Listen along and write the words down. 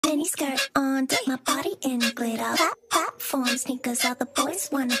mini skirt on, dip my body in glitter. Platform sneakers, all the boys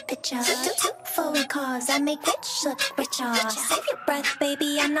want a picture. Two foreign cars, I make rich look richer. Save your breath,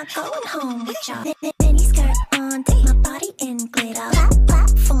 baby, I'm not going home with ya. Mini skirt on, dip my body in glitter.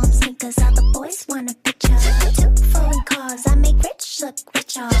 Platform sneakers, all the boys want a picture. Two foreign cars, I make rich look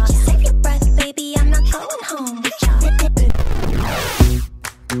richer. Save your breath, baby, I'm not going home with ya.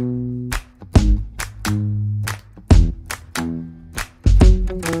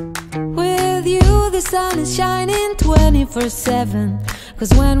 With you, the sun is shining 24/7.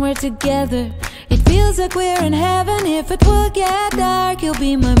 'Cause when we're together, it feels like we're in heaven. If it will get dark, you'll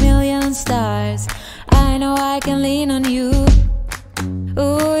be my million stars. I know I can lean on you.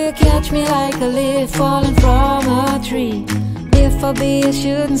 Ooh, you catch me like a leaf falling from a tree. If I'll be a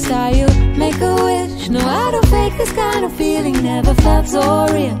shooting star, you make a wish. No, I don't fake this kind of feeling, never felt so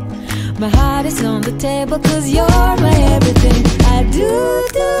real. My heart is on the table 'cause you're my everything. I do,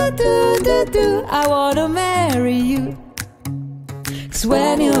 I wanna marry you. 'Cause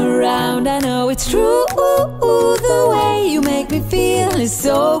when you're around, I know it's true. The way you make me feel is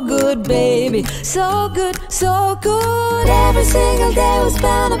so good, baby. So good, so good. Every single day we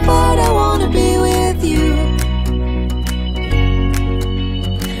spend apart, I wanna be with you.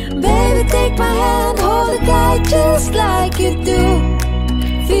 Baby, take my hand, hold it tight just like you do.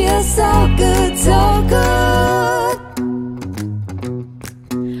 Feels so good, so good.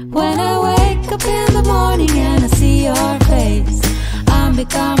 When I wake up in the morning and I see your face, I'm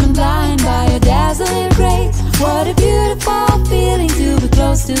becoming blind by your dazzling grace. What a beautiful feeling to be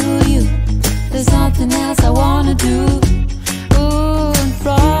close to you. There's nothing else I wanna do. Ooh, and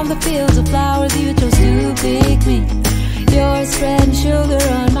from the fields of flowers you chose to pick me. You're spreading sugar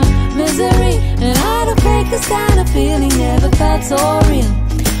on my misery. And I don't fake this kind of feeling, never felt so real.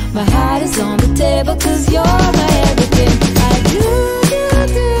 My heart is on the table 'cause you're my everything. I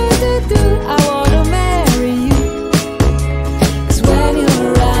do, I wanna marry you. 'Cause when you're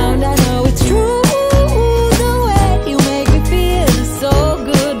around, I know it's true. The way you make me feel is so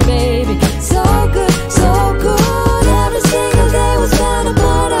good, baby. So good, so good. Every single day we spend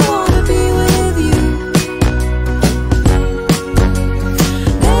apart, I wanna be with you.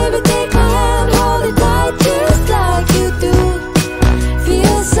 Baby, take my hand, hold it tight just like you do.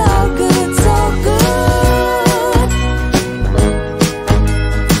 Feels so good, so good.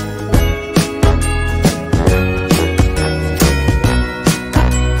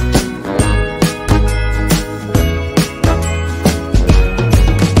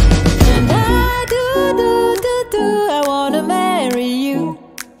 And I do, I wanna marry you.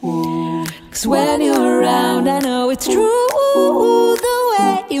 'Cause when you're around, I know it's true. The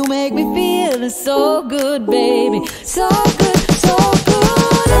way you make me feel is so good, baby. So good, so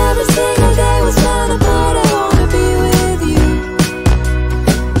good. Every single day we spend apart, I wanna be with you.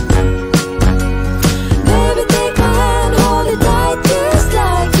 Baby, take my hand, hold it tight just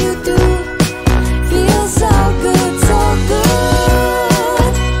like you do. Feels so good, so good.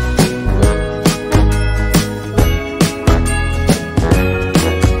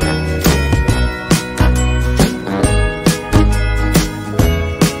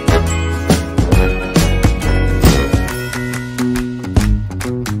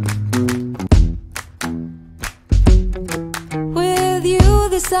 With you,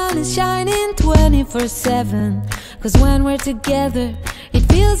 the sun is shining 24/7. 'Cause when we're together, it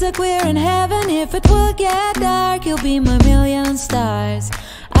feels like we're in heaven. If it will get dark, you'll be my million stars.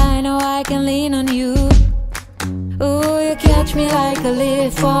 I know I can lean on you. Ooh, you catch me like a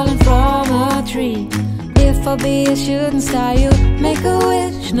leaf falling from a tree. If I'll be a shooting star, you make a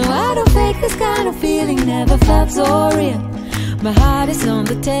wish. No, I don't fake this kind of feeling, never felt so real. My heart is on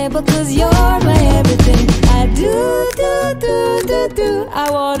the table 'cause you're my everything. I do, I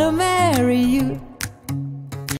wanna marry you.